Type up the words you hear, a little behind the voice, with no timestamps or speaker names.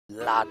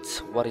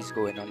Lads, what is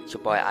going on? It's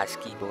your boy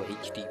Icekeeper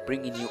HD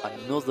bringing you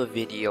another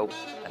video,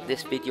 and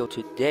this video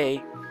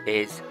today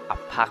is a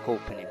pack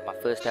opening, my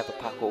first ever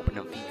pack opening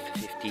on FIFA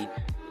 15.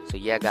 So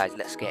yeah guys,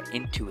 let's get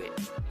into it.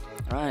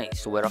 Alright,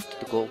 so we're off to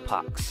the gold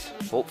packs.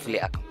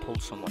 Hopefully I can pull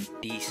someone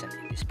decent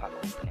in this pack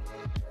opening.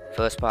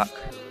 First pack,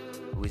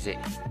 who is it?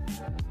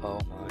 Oh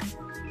my,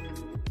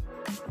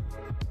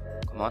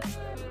 come on.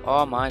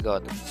 Oh my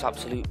god, it's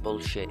absolute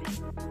bullshit.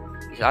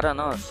 I don't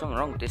know, there's something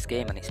wrong with this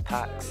game and its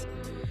packs.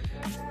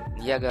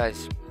 Yeah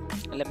guys,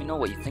 let me know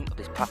what you think of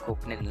this pack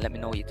opening, and let me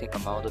know what you think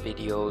of my other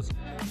videos,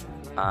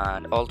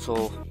 and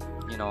also,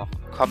 you know,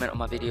 comment on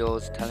my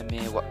videos telling me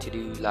what to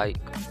do, like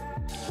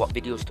what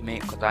videos to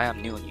make, because I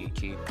am new on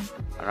YouTube,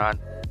 and I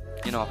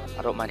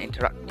don't mind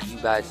you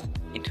guys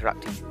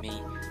interacting with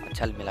me and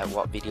telling me like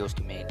what videos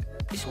to make.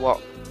 It's what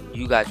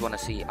you guys want to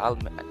see. I'll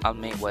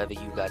make whatever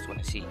you guys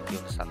want to see. You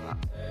understand that?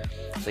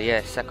 So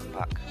yeah, second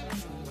pack.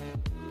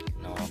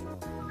 No,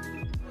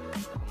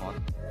 come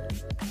on.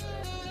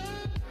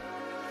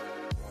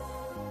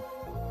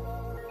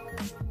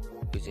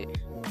 Is it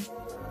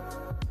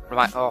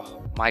right?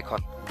 Oh,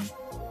 Mycon.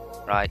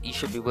 Right, he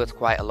should be worth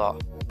quite a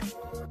lot.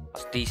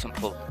 That's a decent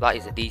pull. That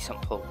is a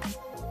decent pull.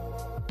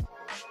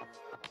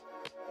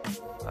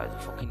 That is a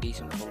fucking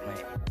decent pull,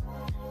 mate.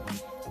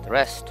 The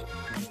rest,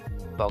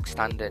 bog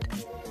standard.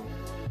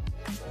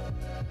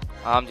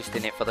 I'm just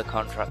in it for the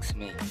contracts,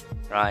 me.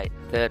 Right,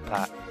 third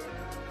pack.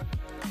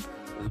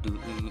 Who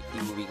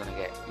are we gonna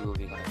get? Who are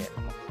we gonna get?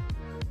 Come on.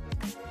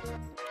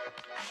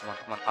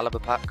 Come on, Alaba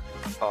pack.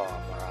 Oh,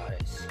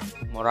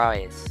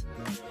 Moraes.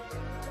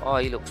 Oh,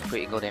 he looks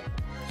pretty good, him.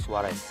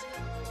 Suarez.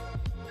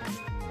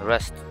 The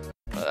rest,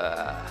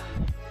 okay,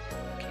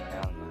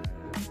 now,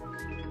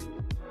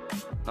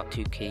 not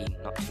too keen.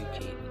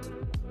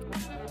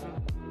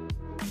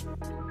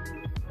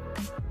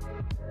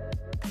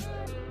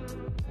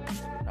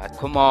 Right,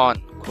 come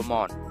on.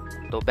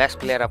 The best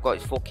player I've got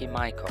is fucking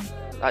Mycon.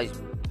 That is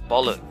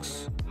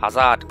bollocks.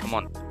 Hazard, come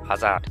on,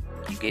 Hazard.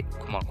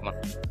 Come on.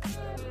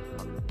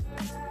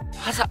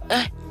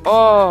 Hazard,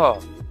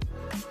 Oh,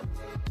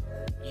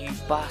 you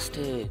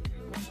bastard.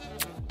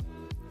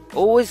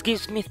 Always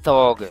gives me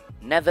Thorgan,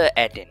 never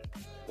Eden.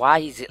 Why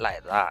is it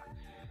like that?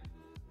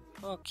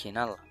 Fucking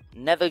hell.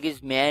 Never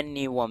gives me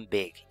anyone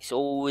big. It's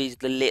always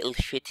the little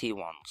shitty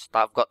ones that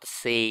have got the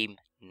same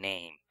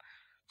name.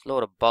 It's a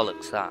load of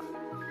bollocks, that.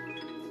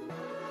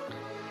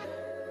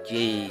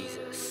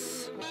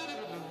 Jesus.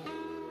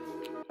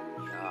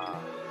 Yeah.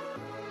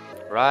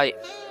 Right.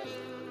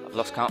 I've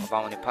lost count of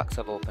how many packs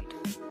I've opened.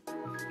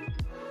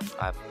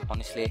 I've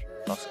honestly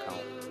lost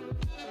count.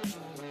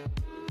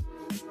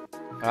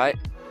 Right.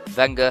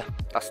 Wenger,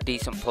 that's a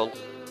decent pull,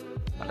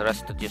 and the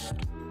rest are just,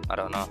 I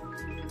don't know.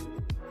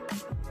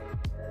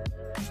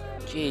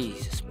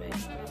 Jesus, man.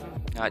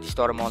 Alright, just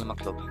store them all in my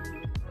club.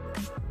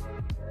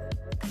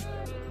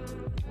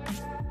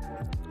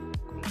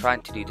 I'm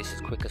trying to do this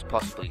as quick as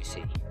possible, you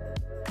see.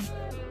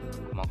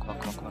 Come on.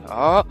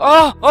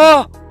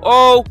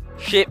 Oh,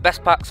 shit,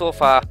 best pack so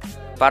far.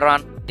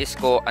 Varane,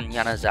 Isco, and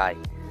Januzaj.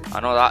 I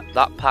know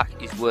that pack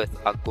is worth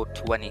a good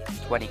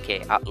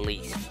 20k at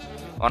least.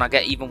 And I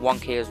get even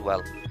 1k as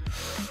well.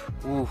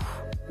 Ooh,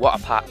 what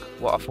a pack.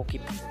 What a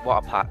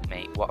pack,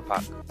 mate. What a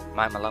pack.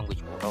 Mind my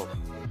language, bro.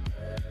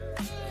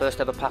 First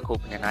ever pack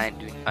opening, I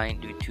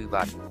ain't doing too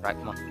bad. Right,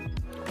 come on,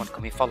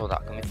 can we follow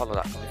that?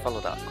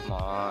 Come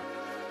on.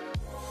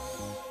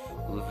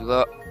 Who have we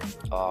got?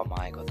 Oh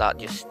my god, that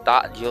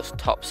just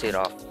tops it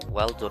off.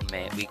 Well done,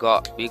 mate. We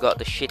got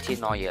the shitty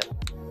Neuer.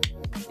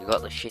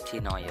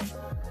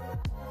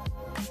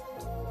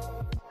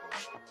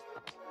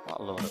 What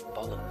a load of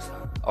bollocks,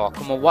 that. Oh,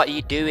 come on, what are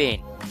you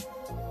doing?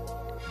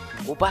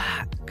 Go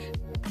back.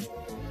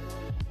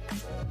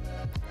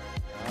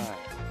 Alright.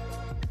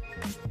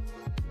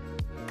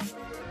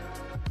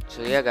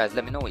 So yeah guys,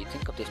 let me know what you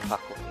think of this pack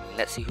opening.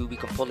 Let's see who we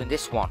can pull in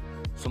this one.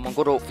 Someone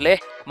good,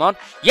 hopefully. Come on.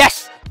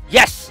 Yes!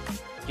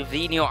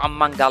 Javinho and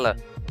Mangala.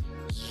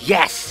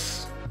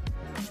 Yes!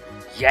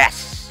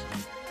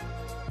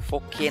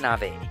 Fucking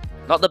have it.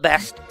 Not the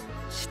best,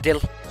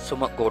 still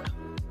somewhat good.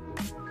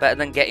 Better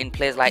than getting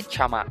players like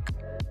Chamak.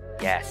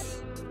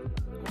 Yes.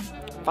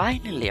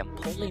 Finally, I'm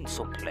pulling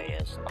some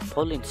players.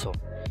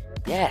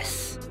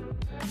 Yes.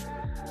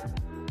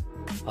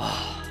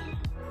 Oh,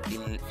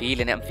 I'm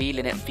feeling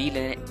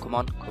it. Come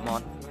on.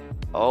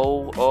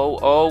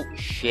 Oh,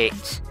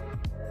 shit.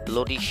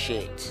 Bloody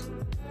shit.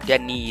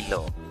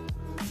 Danilo.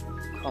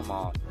 Come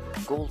on.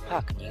 Gold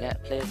pack and you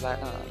get players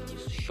like that. It's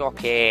just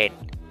shocking.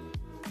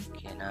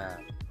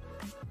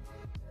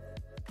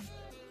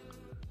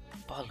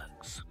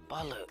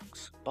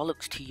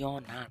 Bollocks to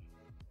your nan.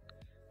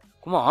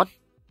 Come on.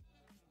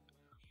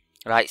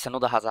 Right, it's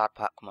another Hazard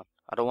pack, come on.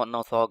 I don't want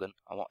no Thorgan,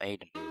 I want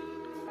Aiden.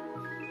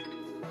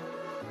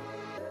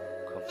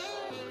 Come on.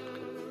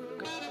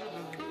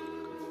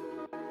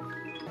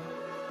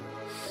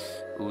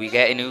 Who we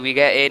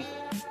getting?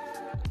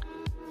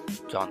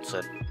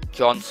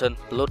 Johnson.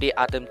 Bloody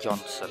Adam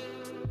Johnson.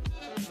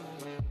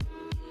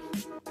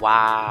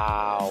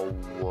 Wow.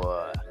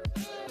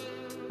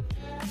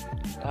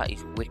 That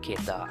is wicked,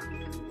 that.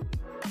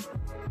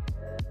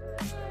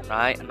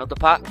 Right, another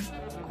pack.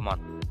 Come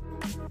on.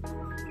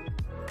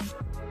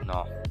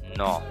 No,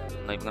 no.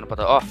 I'm not even gonna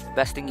bother. Oh,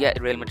 best thing yet,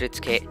 Real Madrid's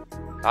kit.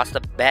 That's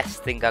the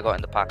best thing I got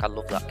in the pack. I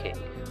love that kit.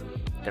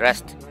 The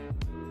rest,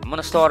 I'm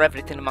gonna store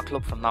everything in my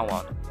club from now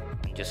on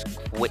and just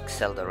quick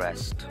sell the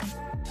rest.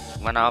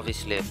 When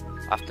obviously,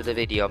 after the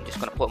video, I'm just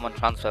gonna put them on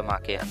transfer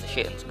market and the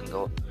shittings can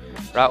go.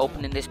 Right,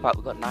 opening this pack,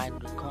 we've got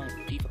 900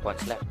 FIFA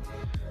points left.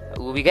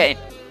 Who are we getting?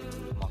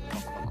 Come on, come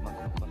on, come on,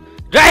 come on, come on.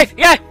 Right,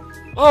 yeah!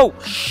 Oh,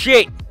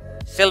 shit!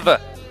 Silva.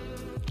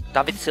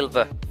 David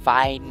Silva.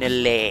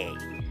 Finally.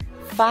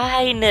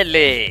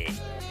 Finally.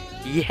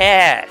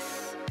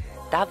 Yes.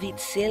 David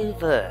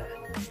Silva.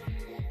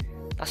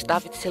 That's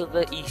David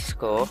Silva,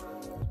 Isco,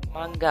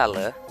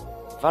 Mangala,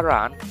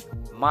 Varane,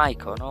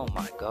 Maicon. Oh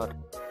my god.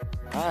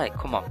 Right,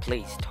 come on,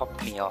 please,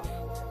 top me off.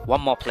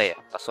 One more player,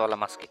 that's all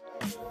I'm asking.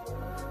 Come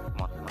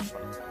on, come on,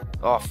 come on.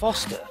 Oh,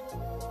 Foster.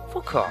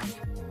 Fuck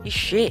off. He's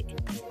shit.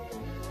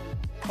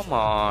 Come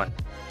on.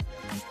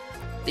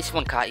 This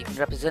one can't even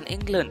represent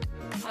England.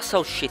 That's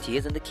how shit he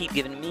is, and they keep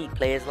giving me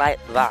players like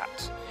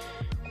that.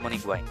 Come on,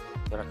 Higuain.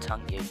 You're a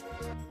tank, you.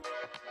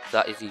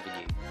 That is even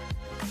you.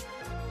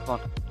 Come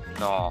on.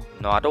 No,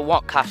 no, I don't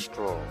want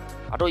Castro.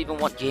 I don't even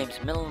want James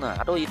Milner.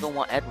 I don't even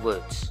want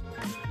Edwards.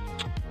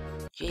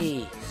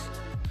 Jeez.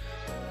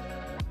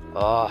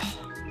 Oh,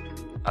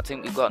 I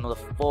think we've got another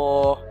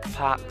 4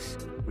 packs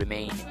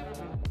remaining.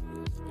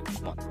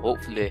 Come on,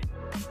 hopefully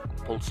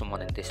pull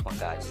someone in this one,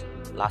 guys.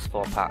 Last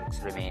 4 packs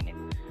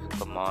remaining.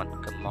 Come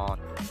on, come on.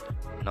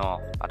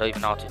 No, I don't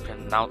even know how to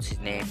pronounce his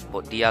name,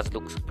 but Diaz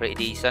looks pretty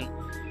decent.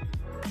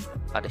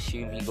 I'd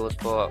assume he goes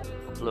for a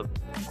couple of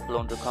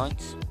hundred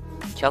coins.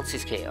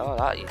 Chelsea's kit, oh,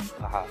 that is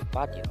half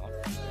bad, you know.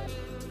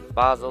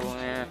 Basel,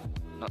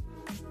 no.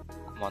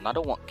 Come on, I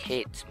don't want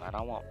kits, man.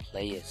 I want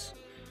players.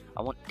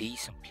 I want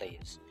decent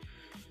players.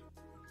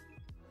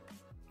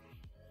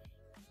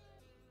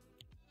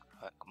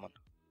 Right, come on.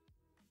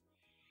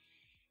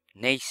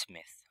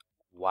 Naismith,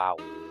 wow.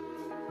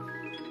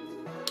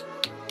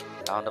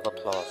 Round of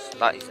applause.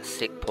 That is a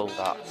sick pull,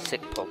 that.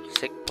 Sick pull,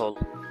 sick pull.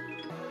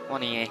 Come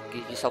on here,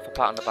 give yourself a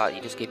pat on the back.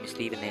 You just gave me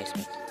Stephen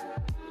Naismith.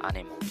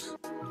 Animals.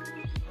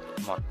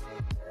 Come on.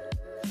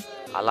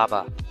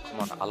 Alaba. Come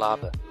on,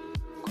 Alaba.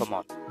 Come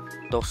on.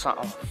 Dosan.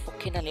 Oh,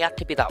 fucking hell. It had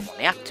to be that one.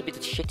 It had to be the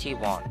shitty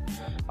one.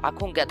 I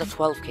couldn't get the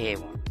 12k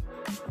one.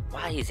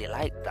 Why is it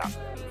like that?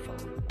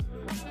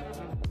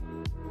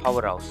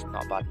 Powerhouse.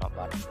 Not bad, not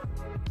bad.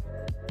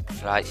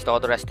 Right, store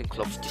the rest in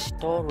clubs. Just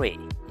store it.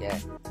 Yeah.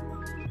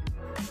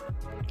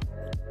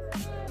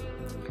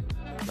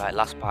 Right,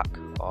 last pack.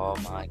 Oh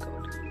my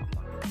god. Come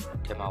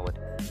on. Tim Howard.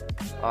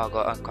 Oh, I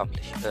got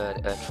accomplished.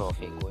 A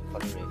trophy going for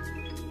the ring.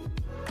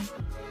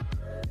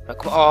 Right,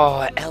 come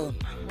on. Oh, Elm.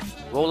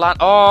 Roland.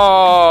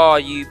 Oh,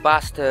 you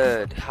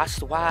bastard.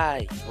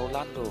 Why?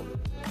 Rolando.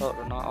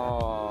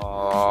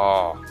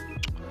 Oh.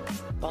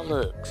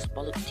 Bollocks.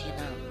 Bollocks to you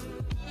now.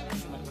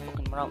 I'm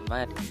fucking around,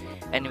 man.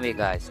 Anyway,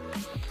 guys.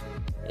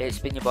 It's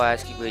been your boy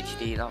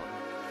HD. That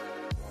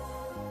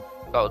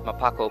was my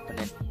pack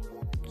opening.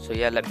 So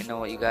yeah, let me know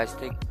what you guys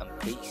think, and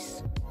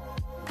peace.